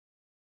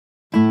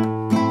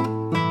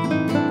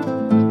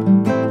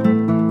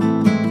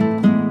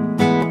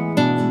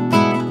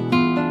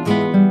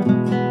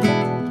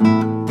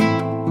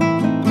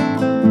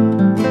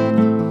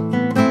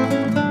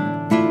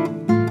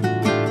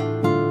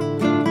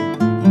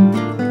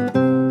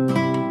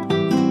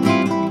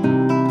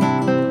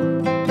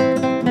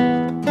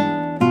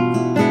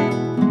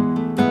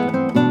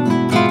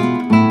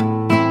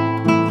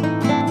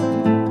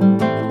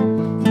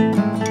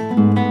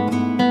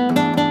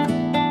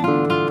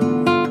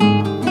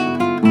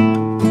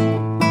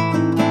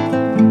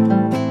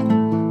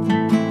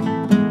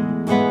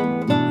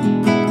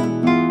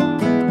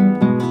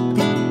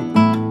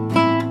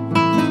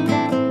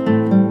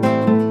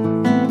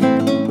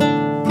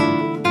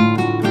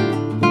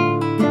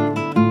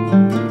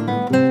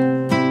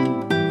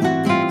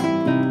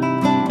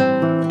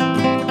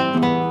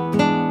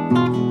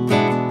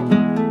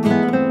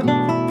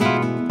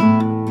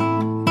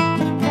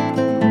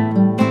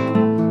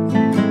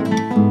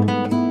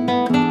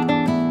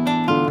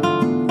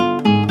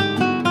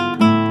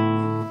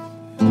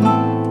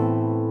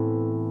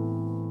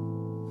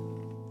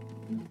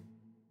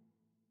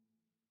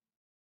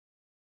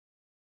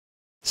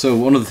So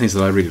one of the things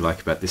that I really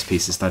like about this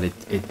piece is that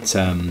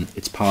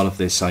it's part of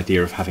this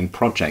idea of having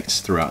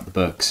projects throughout the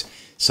books.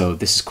 So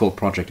this is called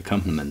project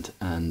accompaniment,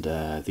 and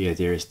the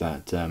idea is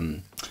that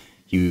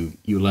you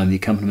learn the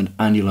accompaniment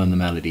and you learn the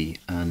melody,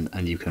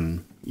 and you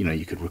can,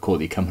 you could record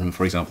the accompaniment,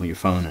 for example, on your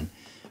phone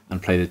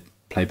and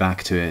play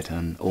back to it,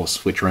 or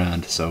switch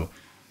around. So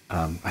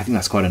I think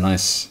that's quite a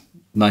nice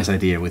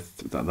idea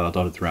that are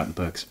dotted throughout the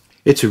books.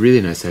 It's a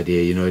really nice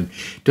idea,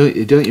 Don't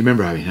you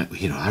remember? I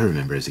mean, I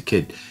remember as a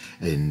kid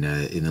in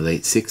the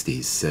late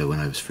 '60s when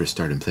I was first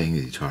starting playing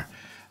the guitar,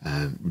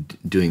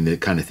 doing the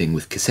kind of thing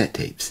with cassette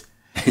tapes.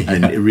 Yeah.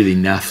 And really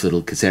naff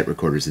little cassette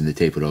recorders, and the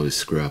tape would always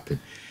screw up, but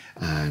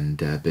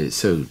it's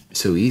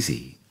so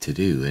easy to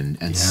do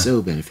and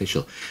so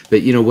beneficial.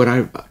 But what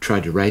I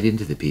tried to write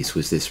into the piece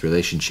was this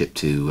relationship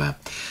to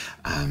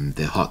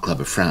the Hot Club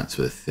of France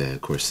with,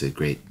 of course, the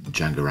great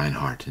Django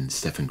Reinhardt and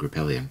Stefan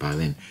Grappelli on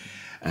violin,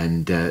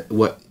 and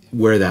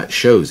where that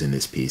shows in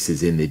this piece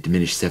is in the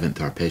diminished seventh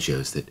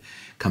arpeggios that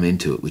come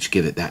into it, which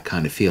give it that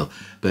kind of feel.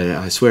 But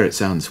I swear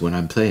when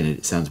I'm playing it,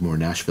 it sounds more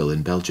Nashville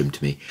in Belgium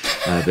to me.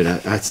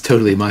 But that's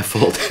totally my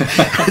fault.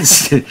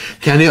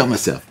 Can't help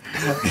myself.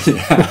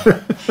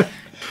 Yeah.